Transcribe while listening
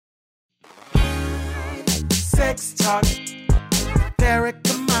Sex Talk with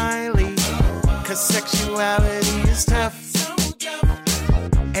Erica Miley. 'Cause sexuality is tough.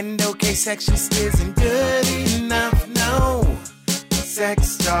 And okay, sex just isn't good enough. No.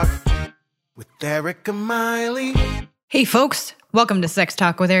 Sex Talk with Erica Miley. Hey folks, welcome to Sex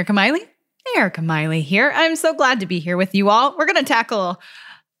Talk with Erica Miley. Erica Miley here. I'm so glad to be here with you all. We're going to tackle,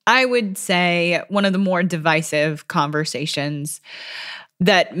 I would say, one of the more divisive conversations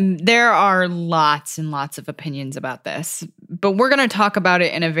that there are lots and lots of opinions about this, but we're going to talk about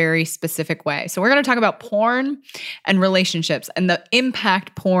it in a very specific way. So we're going to talk about porn and relationships and the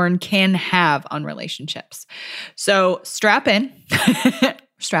impact porn can have on relationships. So strap in,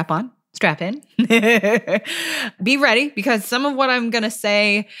 strap on. Strap in. Be ready, because some of what I'm going to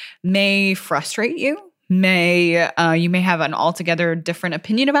say may frustrate you. You may have an altogether different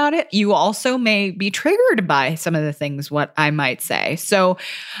opinion about it. You also may be triggered by some of the things what I might say. So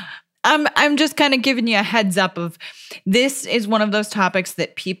I'm just kind of giving you a heads up of this is one of those topics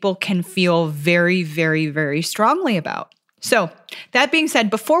that people can feel very, very, very strongly about. So that being said,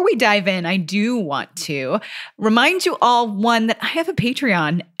 before we dive in, I do want to remind you all, one, that I have a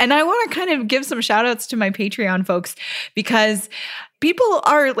Patreon, and I want to kind of give some shout outs to my Patreon folks, because people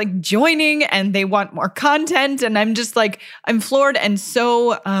are like joining and they want more content. And I'm just like, I'm floored. And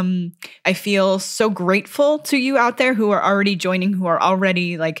so I feel so grateful to you out there who are already joining, who are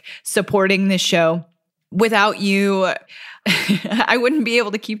already like supporting this show. Without you, I wouldn't be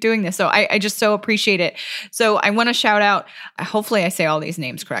able to keep doing this. So I just so appreciate it. So I want to shout out, hopefully I say all these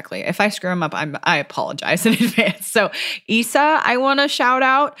names correctly. If I screw them up, I apologize in advance. So Isa, I want to shout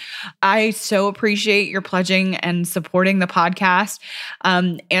out. I so appreciate your pledging and supporting the podcast.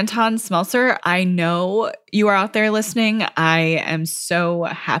 Anton Smelser, I know you are out there listening. I am so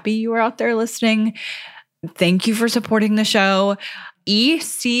happy you are out there listening. Thank you for supporting the show.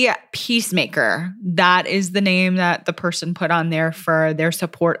 EC Peacemaker. That is the name that the person put on there for their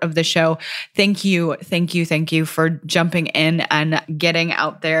support of the show. Thank you. Thank you. Thank you for jumping in and getting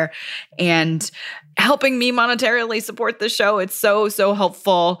out there and helping me monetarily support the show. It's so, so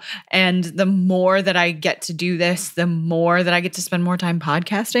helpful. And the more that I get to do this, the more that I get to spend more time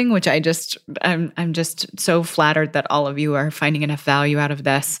podcasting, which I'm just so flattered that all of you are finding enough value out of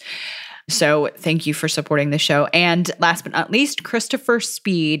this. So thank you for supporting the show. And last but not least, Christopher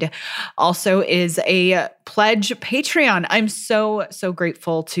Speed also is a pledge Patreon. I'm so, so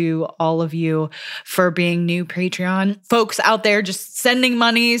grateful to all of you for being new Patreon folks out there, just sending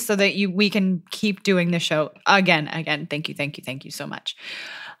money so that we can keep doing the show. Again, thank you so much.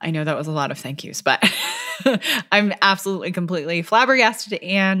 I know that was a lot of thank yous, but I'm absolutely, completely flabbergasted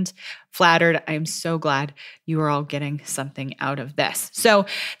and flattered. I'm so glad you are all getting something out of this. So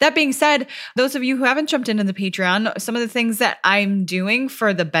that being said, those of you who haven't jumped into the Patreon, some of the things that I'm doing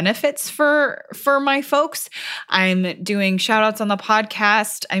for the benefits for my folks, I'm doing shout outs on the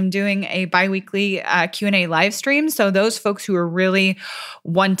podcast. I'm doing a biweekly Q&A live stream. So those folks who are really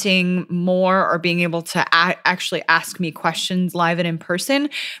wanting more or being able to actually ask me questions live and in person,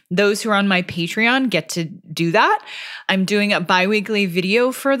 those who are on my Patreon get to do that. I'm doing a biweekly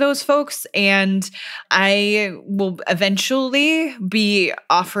video for those folks, and I will eventually be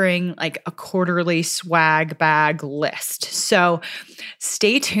offering like a quarterly swag bag list. So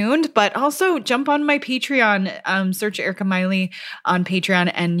stay tuned, but also jump on my Patreon, search Erica Miley on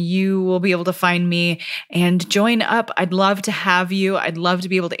Patreon, and you will be able to find me and join up. I'd love to have you. I'd love to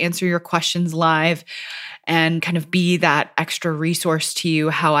be able to answer your questions live and kind of be that extra resource to you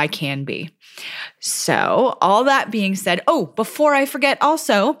how I can be. So all that being said, before I forget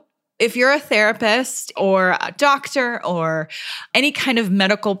also, if you're a therapist or a doctor or any kind of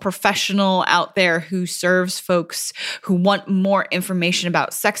medical professional out there who serves folks who want more information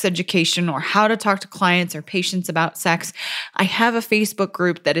about sex education or how to talk to clients or patients about sex, I have a Facebook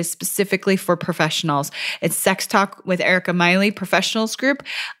group that is specifically for professionals. It's Sex Talk with Erica Miley Professionals Group.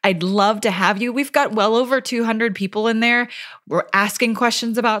 I'd love to have you. We've got well over 200 people in there. We're asking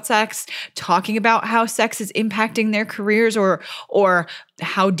questions about sex, talking about how sex is impacting their careers or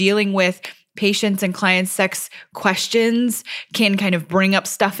how dealing with patients and clients' sex questions can kind of bring up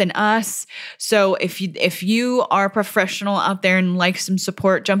stuff in us. So if you are a professional out there and like some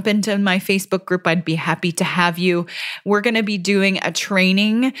support, jump into my Facebook group. I'd be happy to have you. We're going to be doing a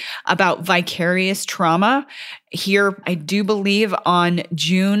training about vicarious trauma here, I do believe, on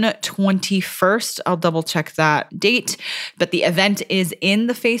June 21st. I'll double check that date, but the event is in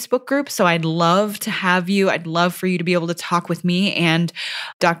the Facebook group. So I'd love to have you. I'd love for you to be able to talk with me and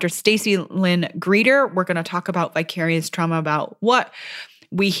Dr. Stacy Lynn Greeter. We're going to talk about vicarious trauma, about what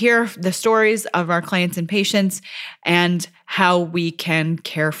we hear, the stories of our clients and patients, and how we can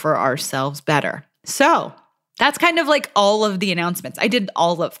care for ourselves better. So That's kind of like all of the announcements. I did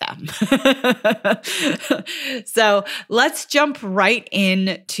all of them. So let's jump right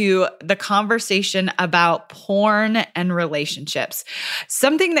into the conversation about porn and relationships.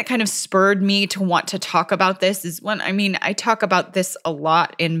 Something that kind of spurred me to want to talk about this is I talk about this a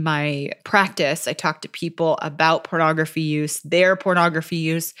lot in my practice. I talk to people about pornography use, their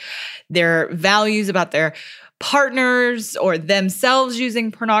values about their partners or themselves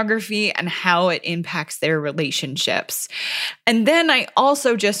using pornography and how it impacts their relationships. And then I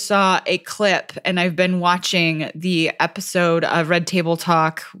also just saw a clip, and I've been watching the episode of Red Table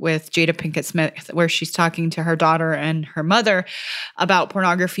Talk with Jada Pinkett Smith, where she's talking to her daughter and her mother about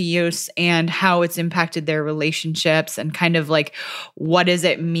pornography use and how it's impacted their relationships, and kind of like, what does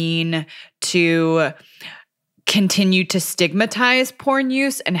it mean to continue to stigmatize porn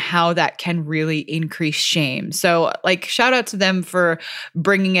use and how that can really increase shame. So like, shout out to them for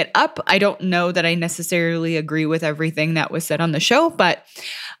bringing it up. I don't know that I necessarily agree with everything that was said on the show, but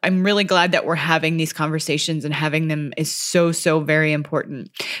I'm really glad that we're having these conversations, and having them is so, so very important.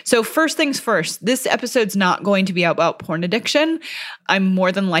 So first things first, this episode's not going to be about porn addiction. I'm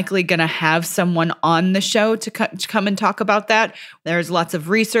more than likely going to have someone on the show to come and talk about that. There's lots of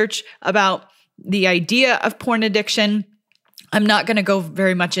research about the idea of porn addiction. I'm not going to go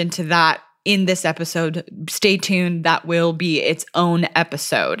very much into that in this episode. Stay tuned. That will be its own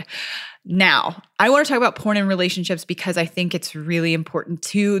episode. Now, I want to talk about porn and relationships because I think it's really important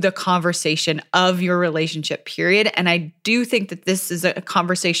to the conversation of your relationship period. And I do think that this is a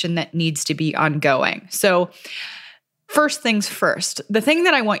conversation that needs to be ongoing. So first things first, the thing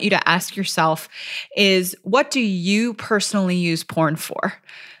that I want you to ask yourself is, what do you personally use porn for?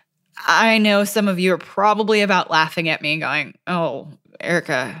 I know some of you are probably about laughing at me and going, "Oh,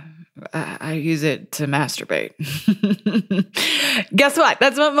 Erica, I use it to masturbate." Guess what?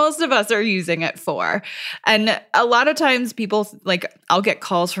 That's what most of us are using it for. And a lot of times people, like, I'll get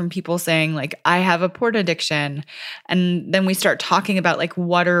calls from people saying like, "I have a porn addiction." And then we start talking about like,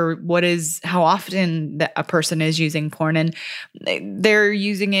 how often that a person is using porn, and they're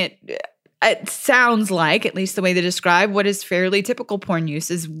using it. It sounds like, at least the way they describe what is fairly typical porn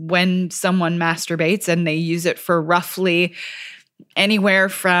use, is when someone masturbates and they use it for roughly anywhere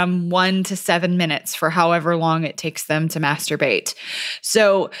from 1 to 7 minutes, for however long it takes them to masturbate.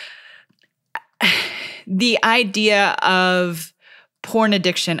 So the idea of porn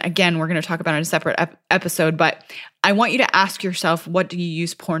addiction, again, we're going to talk about it in a separate episode, but I want you to ask yourself, what do you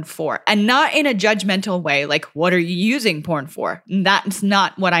use porn for? And not in a judgmental way, like, what are you using porn for? That's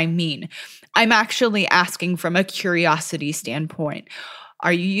not what I mean. I'm actually asking from a curiosity standpoint.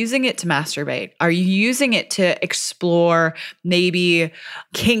 Are you using it to masturbate? Are you using it to explore maybe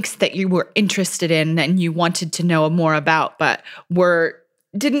kinks that you were interested in and you wanted to know more about, but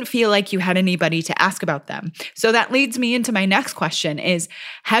didn't feel like you had anybody to ask about them? So that leads me into my next question is,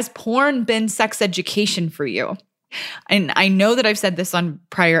 has porn been sex education for you? And I know that I've said this on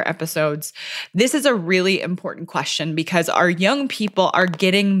prior episodes. This is a really important question because our young people are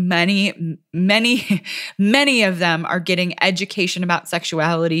getting many of them are getting education about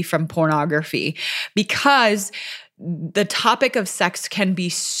sexuality from pornography, because the topic of sex can be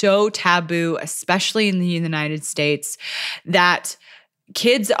so taboo, especially in the United States, that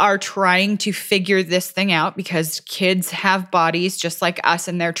kids are trying to figure this thing out, because kids have bodies just like us,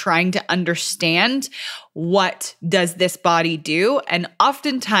 and they're trying to understand, what does this body do? And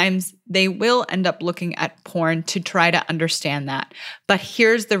oftentimes they will end up looking at porn to try to understand that. But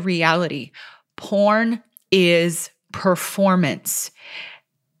here's the reality. Porn is performance.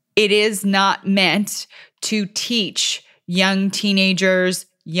 It is not meant to teach young teenagers,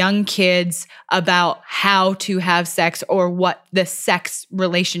 young kids about how to have sex or what the sex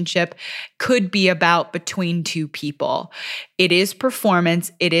relationship could be about between two people. It is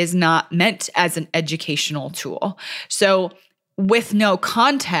performance. It is not meant as an educational tool. So with no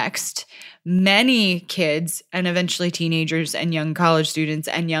context, many kids, and eventually teenagers and young college students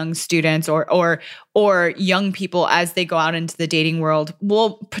and young students or young people as they go out into the dating world,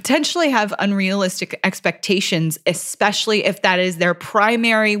 will potentially have unrealistic expectations, especially if that is their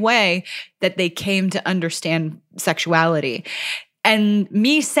primary way that they came to understand sexuality. And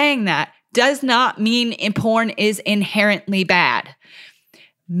me saying that does not mean porn is inherently bad.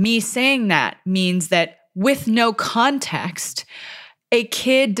 Me saying that means that with no context, a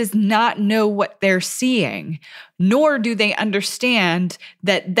kid does not know what they're seeing, nor do they understand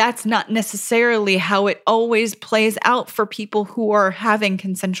that that's not necessarily how it always plays out for people who are having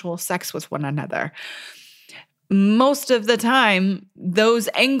consensual sex with one another. most of the time, those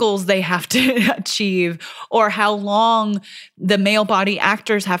angles they have to achieve, or how long the male body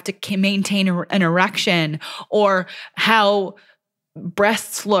actors have to maintain an erection, or how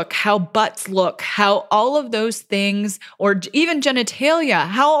breasts look, how butts look, how all of those things, or even genitalia,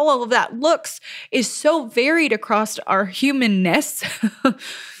 how all of that looks is so varied across our humanness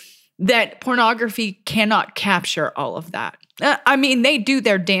that pornography cannot capture all of that. I mean, they do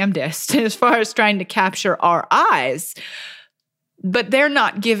their damnedest as far as trying to capture our eyes, but they're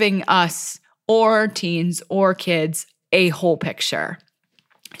not giving us or teens or kids a whole picture.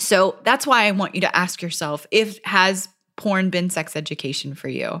 So that's why I want you to ask yourself, has porn been sex education for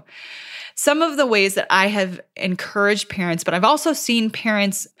you? Some of the ways that I have encouraged parents, but I've also seen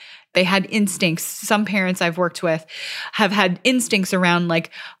parents, they had instincts. Some parents I've worked with have had instincts around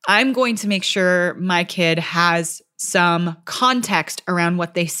like, I'm going to make sure my kid has some context around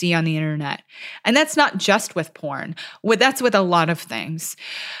what they see on the internet. And that's not just with porn. That's with a lot of things.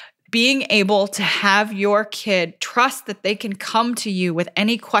 Being able to have your kid trust that they can come to you with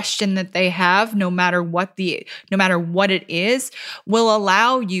any question that they have, no matter what it is, will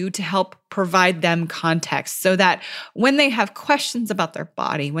allow you to help provide them context so that when they have questions about their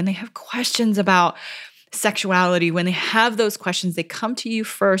body, when they have questions about sexuality, when they have those questions, they come to you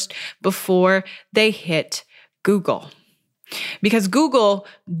first before they hit Google. Because Google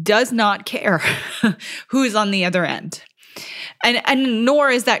does not care who's on the other end. And nor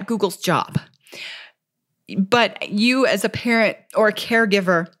is that Google's job. But you as a parent or a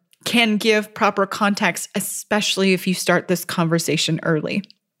caregiver can give proper context, especially if you start this conversation early.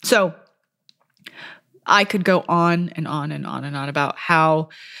 So I could go on and on and on and on about how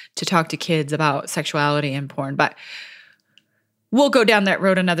to talk to kids about sexuality and porn, but we'll go down that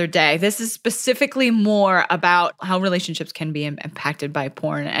road another day. This is specifically more about how relationships can be impacted by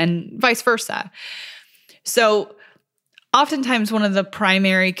porn and vice versa. So oftentimes, one of the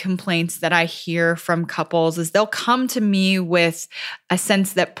primary complaints that I hear from couples is they'll come to me with a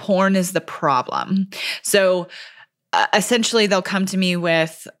sense that porn is the problem. So essentially, they'll come to me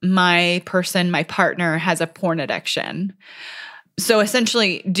with my partner has a porn addiction. So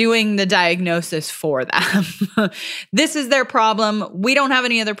essentially doing the diagnosis for them. This is their problem. We don't have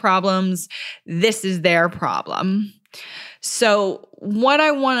any other problems. This is their problem. So what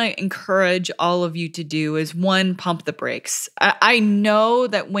I want to encourage all of you to do is, one, pump the brakes. I know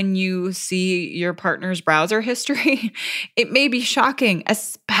that when you see your partner's browser history, it may be shocking,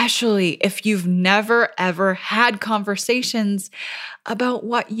 especially if you've never, ever had conversations about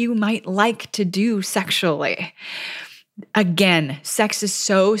what you might like to do sexually. Again, sex is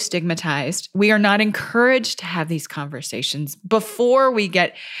so stigmatized. We are not encouraged to have these conversations before we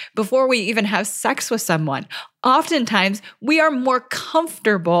even have sex with someone. Oftentimes, we are more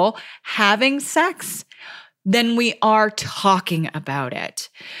comfortable having sex than we are talking about it.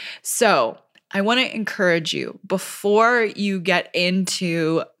 So, I want to encourage you, before you get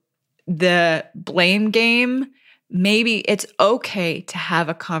into the blame game, maybe it's okay to have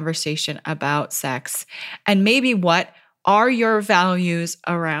a conversation about sex, and maybe what are your values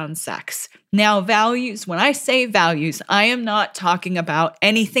around sex? Now, values, when I say values, I am not talking about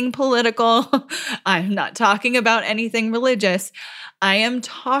anything political. I'm not talking about anything religious. I am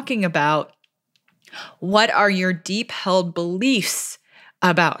talking about what are your deep held beliefs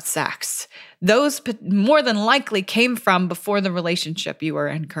about sex. Those more than likely came from before the relationship you are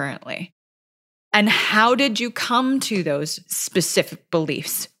in currently. And how did you come to those specific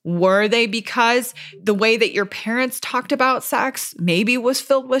beliefs? Were they because the way that your parents talked about sex maybe was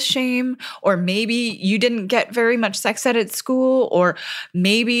filled with shame, or maybe you didn't get very much sex ed at school, or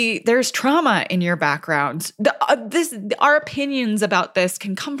maybe there's trauma in your background? Our opinions about this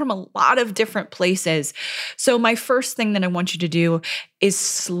can come from a lot of different places. So my first thing that I want you to do is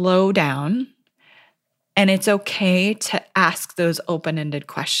slow down. And it's okay to ask those open-ended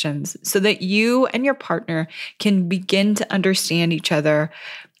questions so that you and your partner can begin to understand each other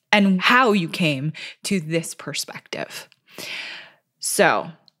and how you came to this perspective.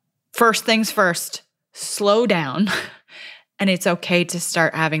 So, first things first, slow down, and it's okay to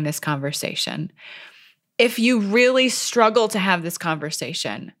start having this conversation. If you really struggle to have this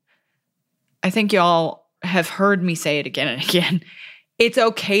conversation, I think y'all have heard me say it again and again. It's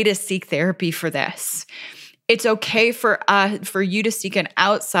okay to seek therapy for this. It's okay for you to seek an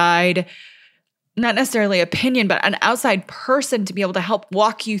outside, not necessarily opinion, but an outside person to be able to help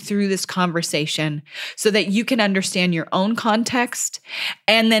walk you through this conversation so that you can understand your own context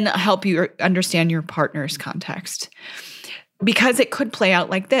and then help you understand your partner's context. Because it could play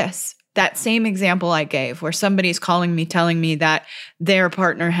out like this. that same example I gave where somebody's calling me telling me that their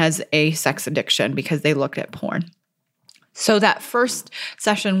partner has a sex addiction because they looked at porn. So that first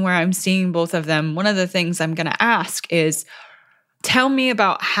session where I'm seeing both of them, one of the things I'm going to ask is, tell me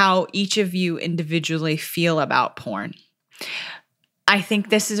about how each of you individually feel about porn. I think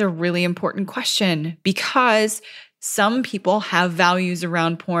this is a really important question because some people have values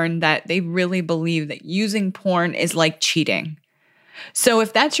around porn that they really believe that using porn is like cheating. So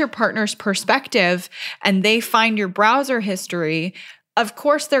if that's your partner's perspective and they find your browser history, of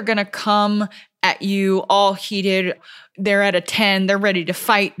course they're going to come at you all heated. They're at a 10. They're ready to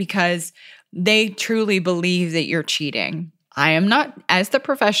fight because they truly believe that you're cheating. I am not, as the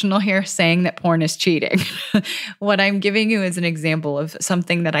professional here, saying that porn is cheating. What I'm giving you is an example of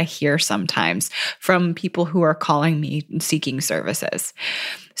something that I hear sometimes from people who are calling me seeking services.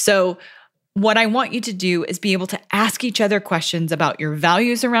 So what I want you to do is be able to ask each other questions about your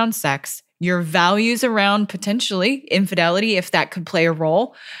values around sex, your values around potentially infidelity, if that could play a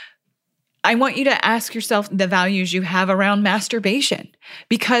role. I want you to ask yourself the values you have around masturbation,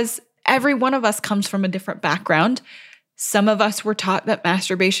 because every one of us comes from a different background. Some of us were taught that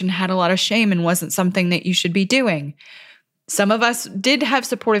masturbation had a lot of shame and wasn't something that you should be doing. Some of us did have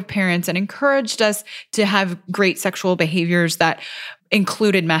supportive parents and encouraged us to have great sexual behaviors that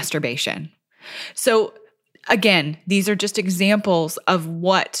included masturbation. So again, these are just examples of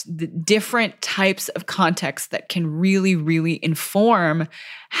what the different types of contexts that can really, really inform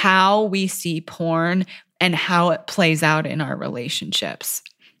how we see porn and how it plays out in our relationships.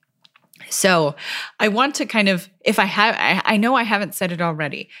 So I want to kind of, I know I haven't said it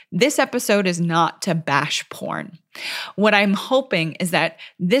already, this episode is not to bash porn. What I'm hoping is that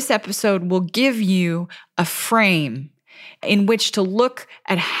this episode will give you a frame in which to look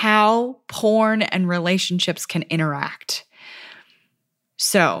at how porn and relationships can interact.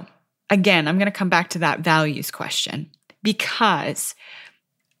 So again, I'm going to come back to that values question, because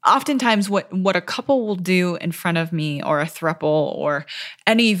oftentimes what a couple will do in front of me, or a throuple, or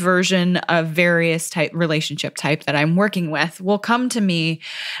any version of various relationship type that I'm working with, will come to me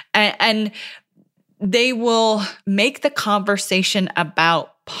and they will make the conversation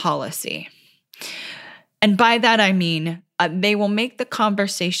about policy. And by that I mean they will make the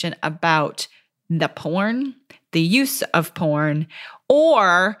conversation about the porn, the use of porn,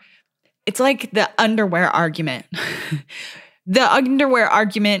 or it's like the underwear argument. The underwear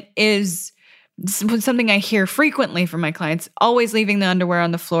argument is something I hear frequently from my clients, always leaving the underwear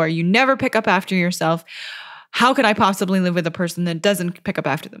on the floor. You never pick up after yourself. How could I possibly live with a person that doesn't pick up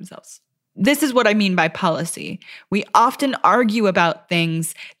after themselves? This is what I mean by policy. We often argue about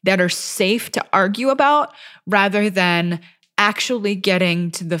things that are safe to argue about rather than actually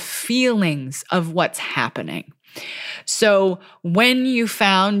getting to the feelings of what's happening. So when you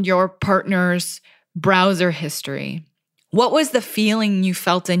found your partner's browser history, what was the feeling you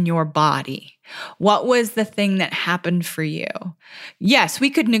felt in your body? What was the thing that happened for you? Yes, we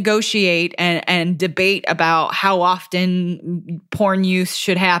could negotiate and debate about how often porn use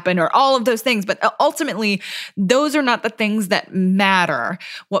should happen or all of those things, but ultimately, those are not the things that matter.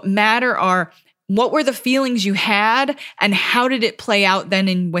 What matter are what were the feelings you had and how did it play out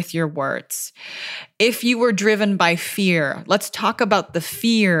then with your words? If you were driven by fear, let's talk about the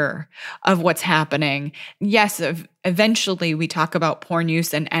fear of what's happening. Yes, eventually we talk about porn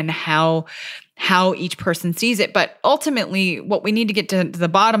use and how each person sees it. But ultimately, what we need to get to the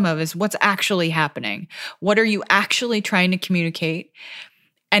bottom of is what's actually happening. What are you actually trying to communicate?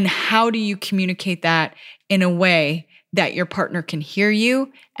 And how do you communicate that in a way that your partner can hear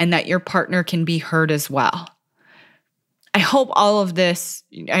you and that your partner can be heard as well? I hope all of this,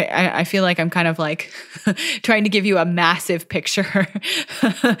 I feel like I'm kind of like trying to give you a massive picture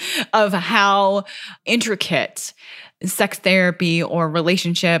of how intricate sex therapy or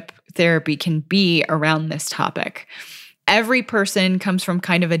relationship therapy can be around this topic. Every person comes from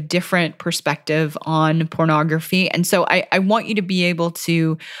kind of a different perspective on pornography. And so I want you to be able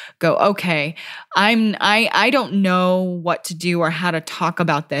to go, okay, I don't know what to do or how to talk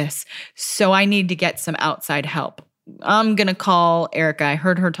about this, so I need to get some outside help. I'm going to call Erica. I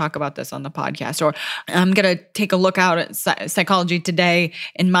heard her talk about this on the podcast. Or I'm going to take a look out at Psychology Today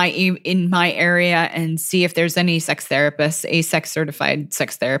in my area and see if there's any sex therapists, certified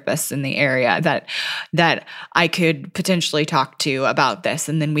sex therapists in the area that I could potentially talk to about this.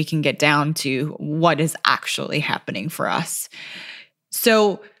 And then we can get down to what is actually happening for us.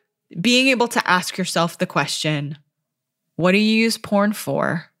 So being able to ask yourself the question, what do you use porn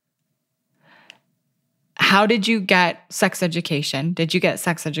for? How did you get sex education? Did you get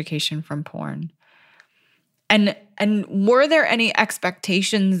sex education from porn? And And were there any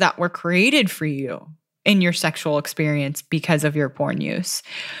expectations that were created for you in your sexual experience because of your porn use?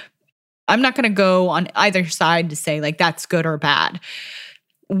 I'm not going to go on either side to say like that's good or bad.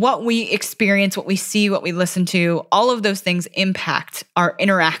 What we experience, what we see, what we listen to, all of those things impact our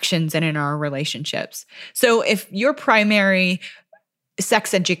interactions and in our relationships. So if your primary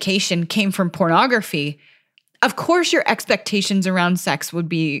sex education came from pornography, of course your expectations around sex would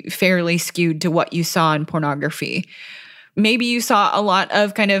be fairly skewed to what you saw in pornography. Maybe you saw a lot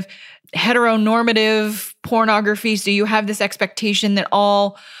of kind of heteronormative pornography, so you have this expectation that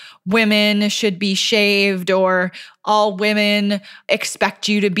all women should be shaved, or all women expect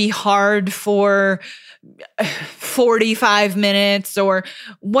you to be hard for 45 minutes, or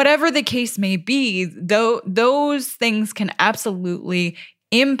whatever the case may be. Those things can absolutely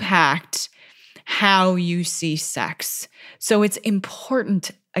impact how you see sex. So it's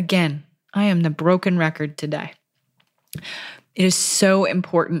important, again, I am the broken record today. It is so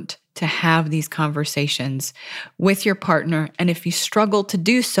important to have these conversations with your partner. And if you struggle to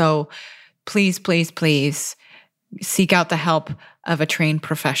do so, please, please, please seek out the help of a trained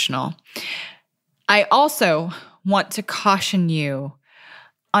professional. I also want to caution you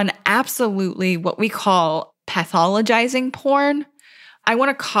on absolutely what we call pathologizing porn. I want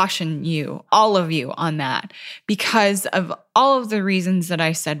to caution you, all of you, on that because of all of the reasons that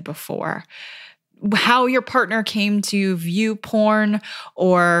I said before. How your partner came to view porn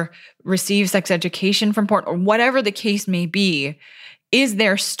or receive sex education from porn or whatever the case may be is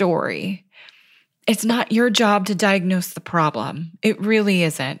their story. It's not your job to diagnose the problem. It really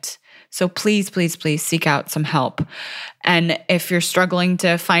isn't. So please, please, please seek out some help. And if you're struggling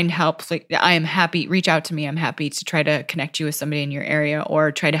to find help, I am happy, reach out to me. I'm happy to try to connect you with somebody in your area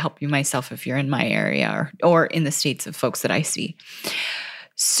or try to help you myself if you're in my area or in the states of folks that I see.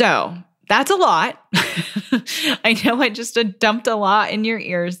 So that's a lot. I know I just dumped a lot in your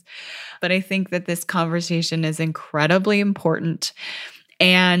ears, but I think that this conversation is incredibly important.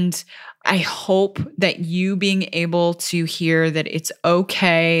 And I hope that you being able to hear that it's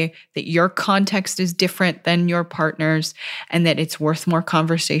okay, that your context is different than your partner's, and that it's worth more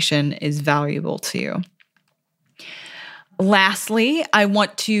conversation is valuable to you. Lastly, I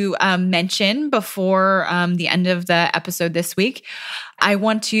want to mention before the end of the episode this week, I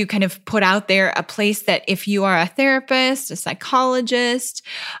want to kind of put out there a place that if you are a therapist, a psychologist,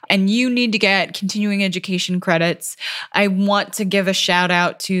 and you need to get continuing education credits, I want to give a shout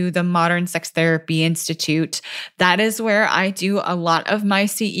out to the Modern Sex Therapy Institute. That is where I do a lot of my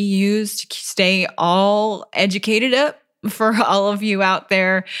CEUs to stay all educated up for all of you out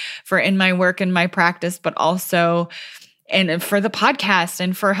there, for in my work and my practice, but also and for the podcast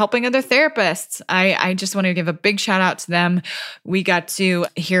and for helping other therapists. I just want to give a big shout out to them. We got to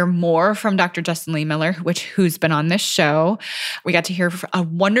hear more from Dr. Justin Lee Miller, who's been on this show. We got to hear a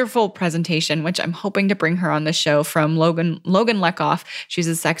wonderful presentation, which I'm hoping to bring her on the show, from Logan Leckoff. She's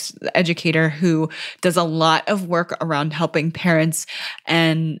a sex educator who does a lot of work around helping parents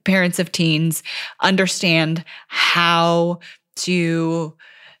and parents of teens understand how to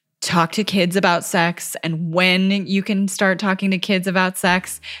talk to kids about sex and when you can start talking to kids about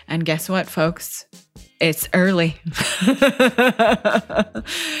sex. And guess what, folks? It's early.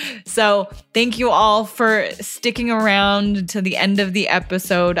 So thank you all for sticking around to the end of the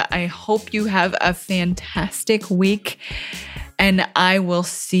episode. I hope you have a fantastic week, and I will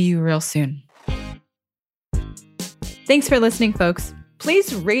see you real soon. Thanks for listening, folks.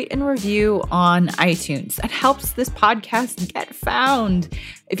 Please rate and review on iTunes. That helps this podcast get found.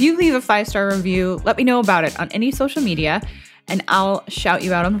 If you leave a 5-star review, let me know about it on any social media, and I'll shout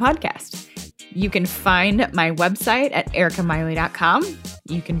you out on the podcast. You can find my website at ericamiley.com.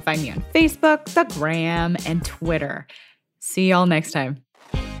 You can find me on Facebook, the Gram, and Twitter. See y'all next time.